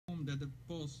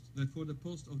for the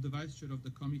post of the Vice Chair of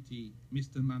the Committee,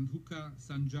 Mr. Madhuka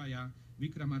Sanjaya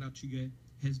Vikramarachige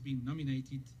has been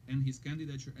nominated and his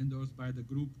candidature endorsed by the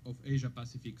Group of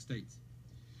Asia-Pacific States.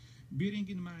 Bearing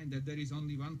in mind that there is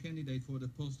only one candidate for the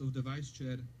post of the Vice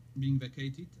Chair being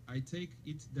vacated, I take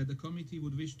it that the committee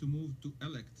would wish to move to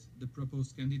elect the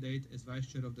proposed candidate as Vice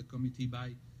Chair of the Committee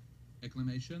by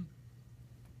acclamation.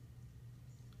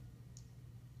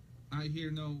 I hear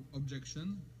no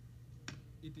objection.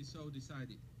 It is so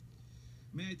decided.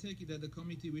 May I take it that the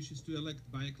committee wishes to elect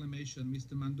by acclamation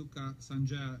Mr. Madhuka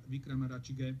Sanjaya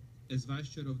Vikramarachige as Vice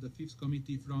Chair of the 5th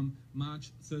Committee from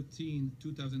March 13,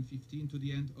 2015 to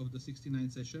the end of the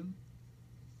 69th session?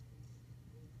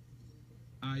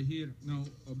 I hear no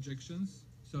objections,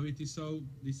 so it is so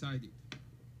decided.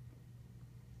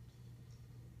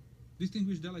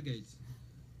 Distinguished delegates,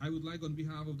 I would like on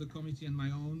behalf of the committee and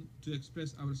my own to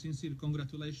express our sincere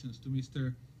congratulations to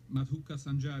Mr. Madhuka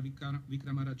Sanjaya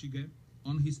Vikramarachige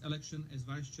on his election as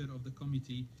Vice Chair of the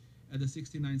committee at the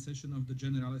 69th session of the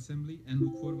General Assembly and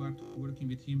look forward to working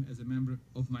with him as a member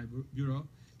of my bureau.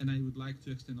 And I would like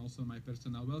to extend also my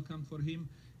personal welcome for him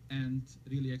and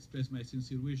really express my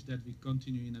sincere wish that we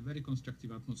continue in a very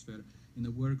constructive atmosphere in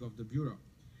the work of the bureau.